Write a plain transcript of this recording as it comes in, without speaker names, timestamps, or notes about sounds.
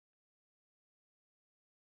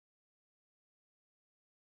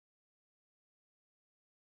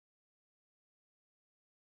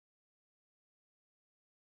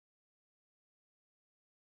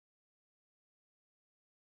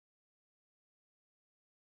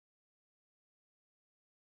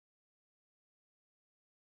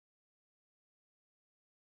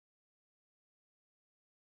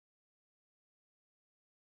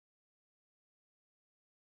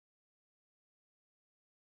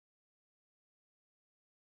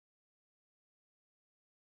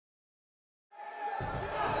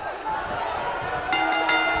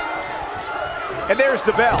And there's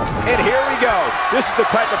the bell. And here we go. This is the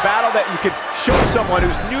type of battle that you can show someone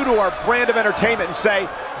who's new to our brand of entertainment and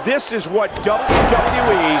say, this is what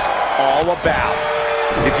WWE's all about.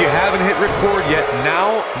 If you haven't hit record yet,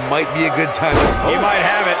 now might be a good time. He might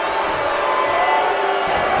have it.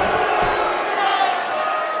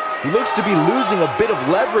 He looks to be losing a bit of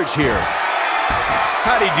leverage here.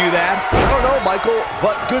 How'd he do that? I don't know, Michael,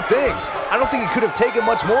 but good thing. I don't think he could have taken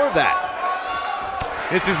much more of that.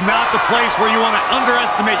 This is not the place where you want to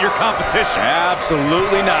underestimate your competition.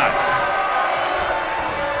 Absolutely not.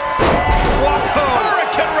 Whoa!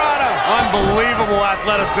 Hurricane Rana! Unbelievable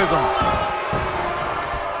athleticism.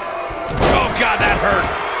 Oh, God, that hurt.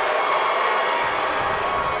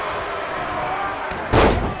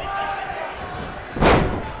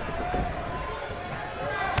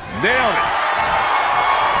 Nailed it.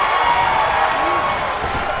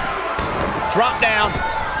 Drop down.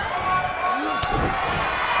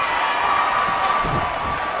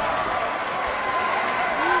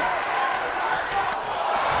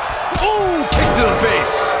 Ooh, kick to the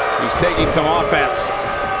face. He's taking some offense.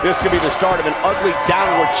 This could be the start of an ugly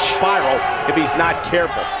downward spiral if he's not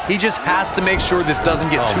careful. He just has to make sure this doesn't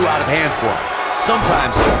get too out of hand for him.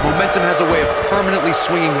 Sometimes, momentum has a way of permanently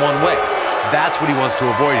swinging one way. That's what he wants to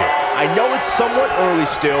avoid here. I know it's somewhat early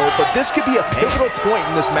still, but this could be a pivotal point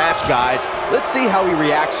in this match, guys. Let's see how he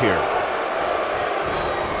reacts here.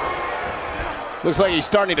 Looks like he's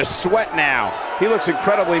starting to sweat now. He looks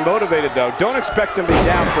incredibly motivated, though. Don't expect him to be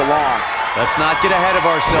down for long. Let's not get ahead of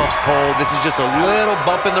ourselves, Cole. This is just a little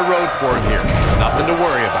bump in the road for him here. Nothing to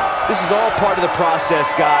worry about. This is all part of the process,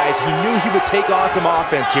 guys. He knew he would take on some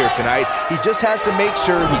offense here tonight. He just has to make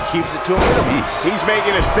sure he keeps it to a minimum. He's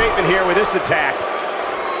making a statement here with this attack.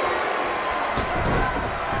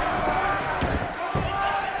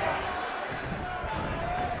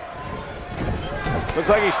 Looks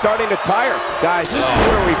like he's starting to tire. Guys, this is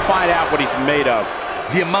where we find out what he's made of.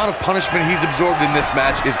 The amount of punishment he's absorbed in this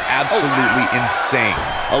match is absolutely insane.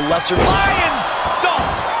 A lesser Lion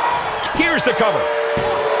salt! Here's the cover.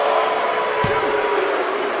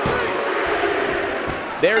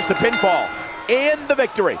 There's the pinfall and the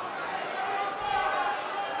victory.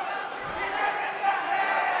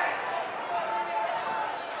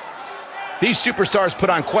 These superstars put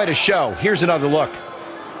on quite a show. Here's another look.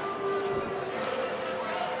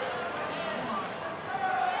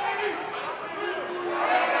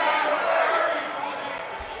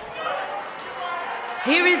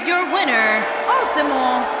 Here is your winner,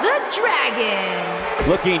 Ultimo the Dragon.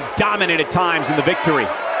 Looking dominant at times in the victory.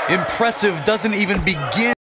 impressive doesn't even begin.